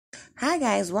Hi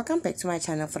guys, welcome back to my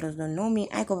channel. For those who don't know me,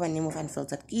 I go by the name of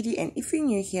Unfiltered Kitty, and if you're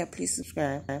new here, please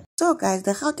subscribe. So guys,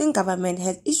 the Gauteng government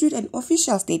has issued an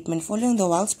official statement following the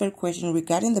widespread question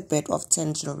regarding the birth of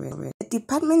 10 children. The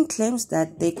department claims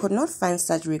that they could not find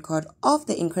such record of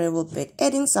the incredible birth,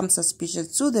 adding some suspicion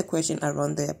to the question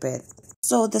around their birth.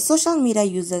 So the social media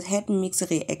users had mixed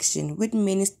reaction, with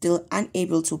many still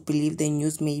unable to believe the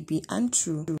news may be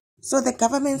untrue. So the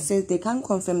government says they can't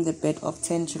confirm the birth of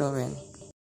 10 children.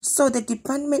 So the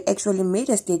department actually made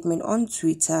a statement on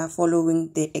Twitter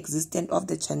following the existence of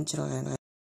the 10 children.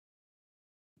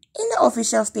 In the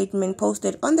official statement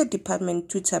posted on the department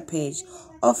Twitter page,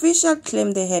 officials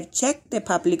claimed they had checked the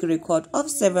public record of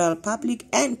several public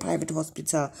and private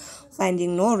hospitals,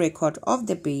 finding no record of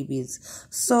the babies.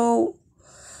 So,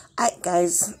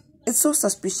 guys, it's so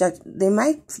suspicious. They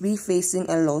might be facing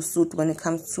a lawsuit when it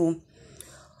comes to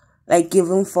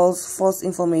giving false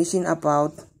information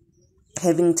about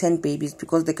having 10 babies,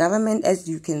 because the government, as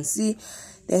you can see,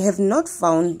 they have not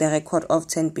found the record of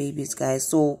 10 babies, guys.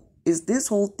 So is this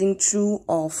whole thing true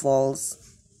or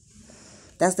false?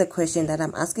 That's the question that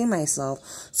I'm asking myself.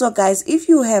 So guys, if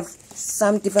you have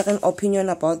some different opinion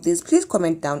about this, please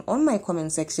comment down on my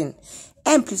comment section,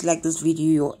 and please like this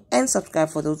video and subscribe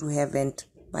for those who haven't.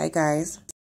 Bye guys.